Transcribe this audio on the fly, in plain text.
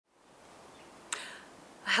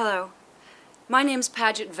Hello. My name's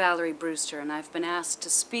Paget Brewster, and I've been asked to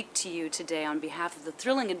speak to you today on behalf of the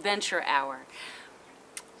Thrilling Adventure Hour.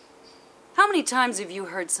 How many times have you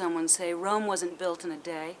heard someone say Rome wasn't built in a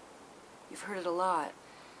day? You've heard it a lot.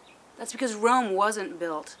 That's because Rome wasn't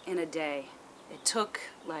built in a day. It took,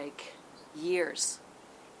 like, years.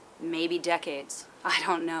 Maybe decades. I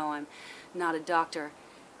don't know. I'm not a doctor.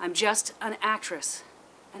 I'm just an actress.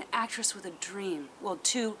 An actress with a dream. Well,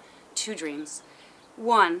 two dreams.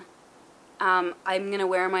 One, I'm going to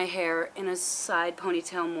wear my hair in a side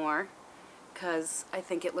ponytail more, because I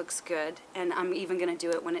think it looks good. And I'm even going to do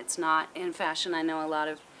it when it's not in fashion. I know a lot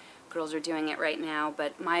of girls are doing it right now,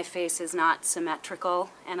 but my face is not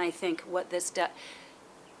symmetrical, and I think what this does...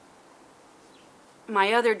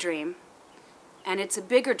 My other dream, and it's a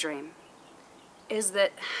bigger dream, is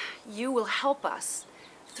that you will help us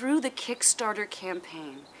through the Kickstarter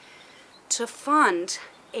campaign to fund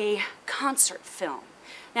a concert film.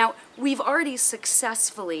 Now, we've already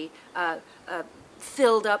successfully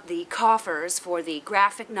filled up the coffers for the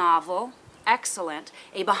graphic novel, excellent,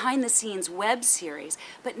 a behind-the-scenes web series,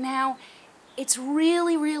 but now it's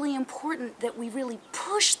really, really important that we really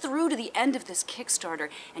push through to the end of this Kickstarter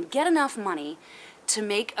and get enough money to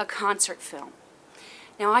make a concert film.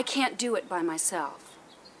 Now, I can't do it by myself.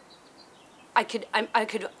 I could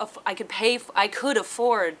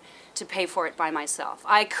afford to pay for it by myself.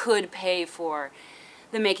 I could pay for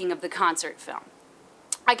the making of the concert film.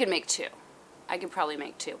 I could make two. I could probably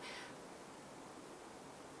make two.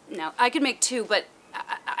 No, I could make two, but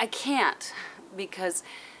I can't because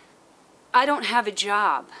I don't have a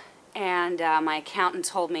job, and my accountant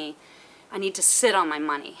told me I need to sit on my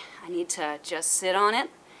money. I need to just sit on it,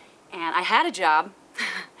 and I had a job,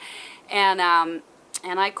 and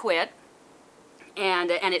I quit,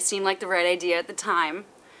 and it seemed like the right idea at the time,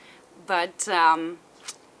 but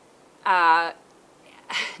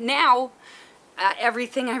now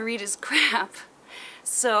everything I read is crap.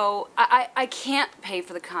 So I can't pay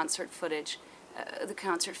for the concert footage, the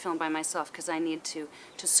concert film by myself, because I need to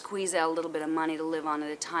squeeze out a little bit of money to live on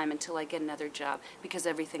at a time until I get another job, because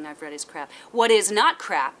everything I've read is crap. What is not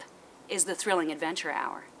crap is the Thrilling Adventure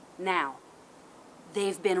Hour. Now,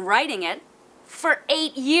 they've been writing it for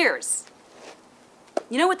 8 years.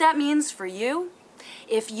 You know what that means for you?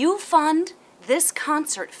 If you fund this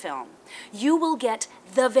concert film, you will get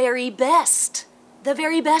the very best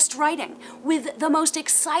writing with the most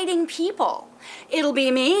exciting people. It'll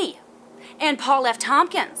be me and Paul F.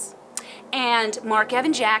 Tompkins and Mark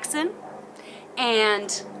Evan Jackson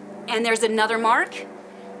and there's another Mark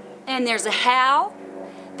and there's a Hal,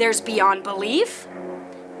 there's Beyond Belief,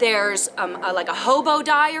 there's like a hobo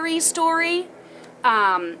diary story,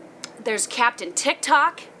 there's Captain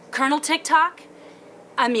TikTok, Colonel TikTok,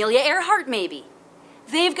 Amelia Earhart maybe.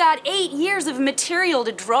 They've got 8 years of material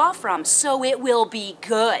to draw from, so it will be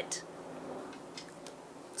good.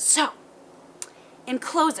 So, in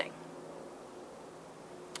closing,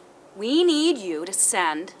 we need you to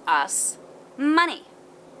send us money.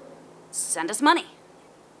 Send us money.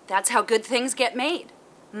 That's how good things get made.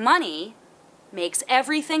 Money makes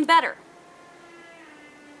everything better.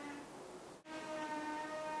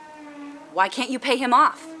 Why can't you pay him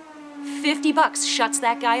off? $50 shuts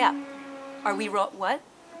that guy up. Are we what?